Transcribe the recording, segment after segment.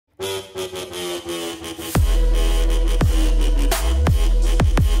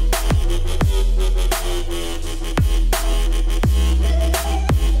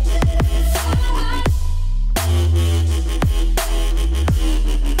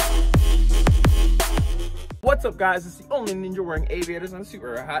What's up, guys? It's the only ninja wearing aviators and a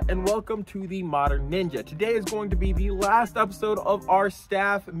superhero hat, and welcome to the Modern Ninja. Today is going to be the last episode of our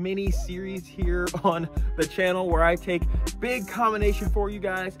staff mini series here on the channel, where I take big combination for you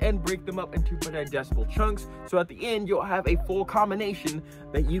guys and break them up into digestible chunks, so at the end you'll have a full combination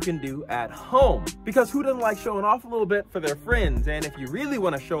that you can do at home. Because who doesn't like showing off a little bit for their friends? And if you really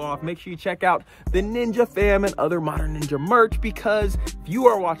want to show off, make sure you check out the Ninja Fam and other Modern Ninja merch, because if you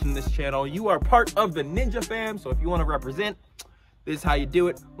are watching this channel, you are part of the Ninja Fam. So if you want to represent, this is how you do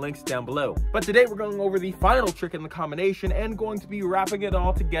it. Links down below. But today we're going over the final trick in the combination and going to be wrapping it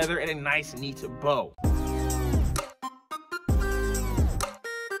all together in a nice neat bow.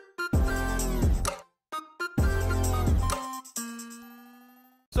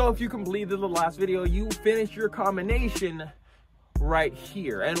 So if you completed the last video, you finished your combination right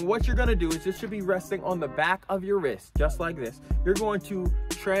here. And what you're gonna do is this should be resting on the back of your wrist, just like this. You're going to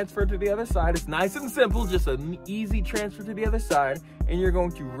transfer to the other side. It's nice and simple, just an easy transfer to the other side. And you're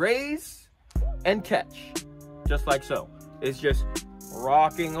going to raise and catch, just like so. It's just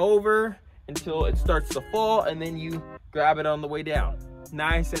rocking over until it starts to fall, and then you grab it on the way down.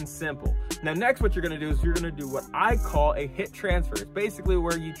 Nice and simple. Now next, what you're gonna do is you're gonna do what I call a hip transfer. It's basically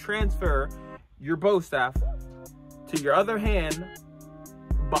where you transfer your bow staff to your other hand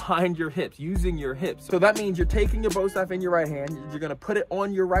behind your hips, using your hips. So that means you're taking your bow staff in your right hand, you're gonna put it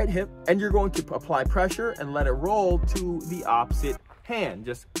on your right hip, and you're going to apply pressure and let it roll to the opposite hand,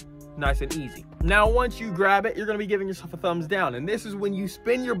 just nice and easy. Now once you grab it, you're gonna be giving yourself a thumbs down, and this is when you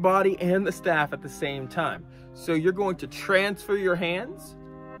spin your body and the staff at the same time. So you're going to transfer your hands,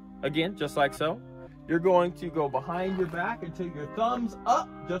 again, just like so. You're going to go behind your back until your thumbs up,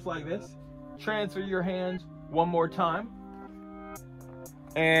 just like this. Transfer your hands one more time,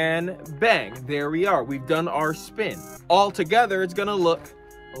 and bang, there we are. We've done our spin. All together, it's gonna look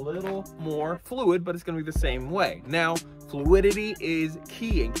a little more fluid, but it's gonna be the same way. Now, fluidity is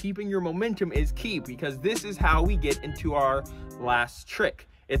key, and keeping your momentum is key, because this is how we get into our last trick.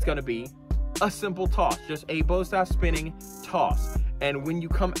 It's gonna be a simple toss, just a bow staff spinning toss. And when you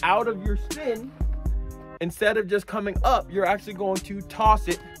come out of your spin, instead of just coming up, you're actually going to toss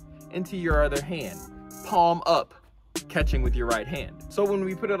it into your other hand, palm up, catching with your right hand. So when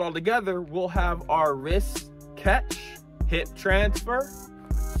we put it all together, we'll have our wrist catch, hip transfer,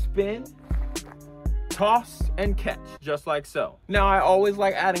 spin, toss, and catch, just like so. Now, I always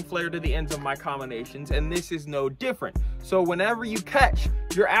like adding flair to the ends of my combinations, and this is no different. So whenever you catch,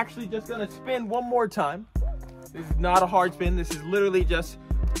 you're actually just gonna spin one more time. This is not a hard spin. This is literally just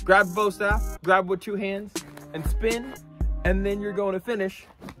grab the bow staff, grab with two hands, and spin, and then you're going to finish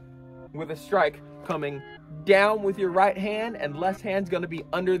with a strike coming down with your right hand, and left hand's gonna be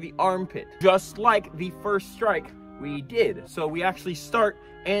under the armpit, just like the first strike we did. So we actually start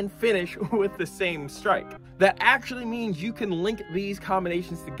and finish with the same strike. That actually means you can link these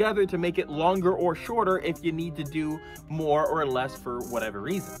combinations together to make it longer or shorter if you need to do more or less for whatever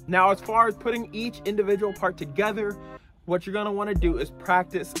reason. Now, as far as putting each individual part together, what you're gonna wanna do is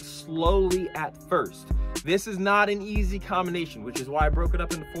practice slowly at first. This is not an easy combination, which is why I broke it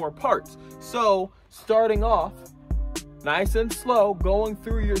up into 4 parts. So starting off nice and slow, going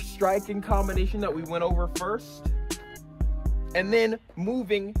through your striking combination that we went over first, and then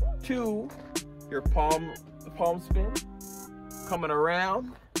moving to your palm spin, coming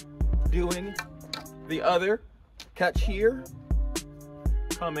around, doing the other catch here,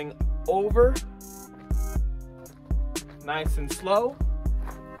 coming over, nice and slow,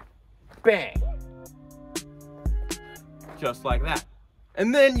 bang, just like that.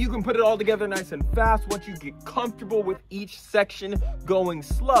 And then you can put it all together nice and fast once you get comfortable with each section going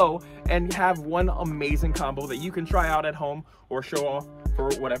slow, and have one amazing combo that you can try out at home or show off for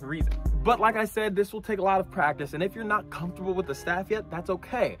whatever reason. But like I said, this will take a lot of practice, and if you're not comfortable with the staff yet, that's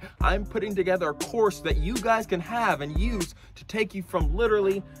okay. I'm putting together a course that you guys can have and use to take you from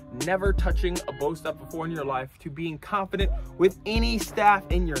literally never touching a bow staff before in your life to being confident with any staff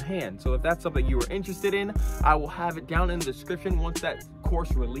in your hand. So if that's something you are interested in, I will have it down in the description once that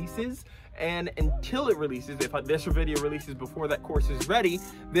course releases. And until it releases, if this video releases before that course is ready,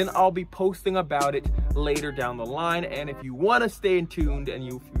 then I'll be posting about it later down the line. And if you want to stay tuned and if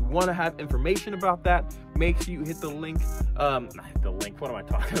you want to have information about that, make sure you hit the link, what am I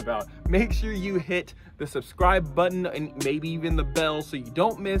talking about? Make sure you hit the subscribe button and maybe even the bell so you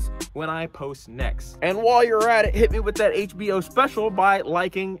don't miss when I post next. And while you're at it, hit me with that HBO special by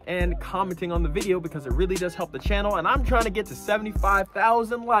liking and commenting on the video, because it really does help the channel, and I'm trying to get to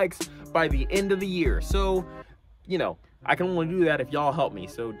 75,000 likes by the end of the year. So, you know, I can only do that if y'all help me,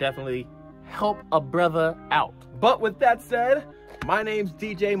 so definitely help a brother out. But with that said, my name's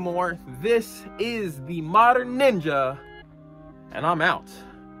DJ Moore. This is the Modern Ninja, and I'm out.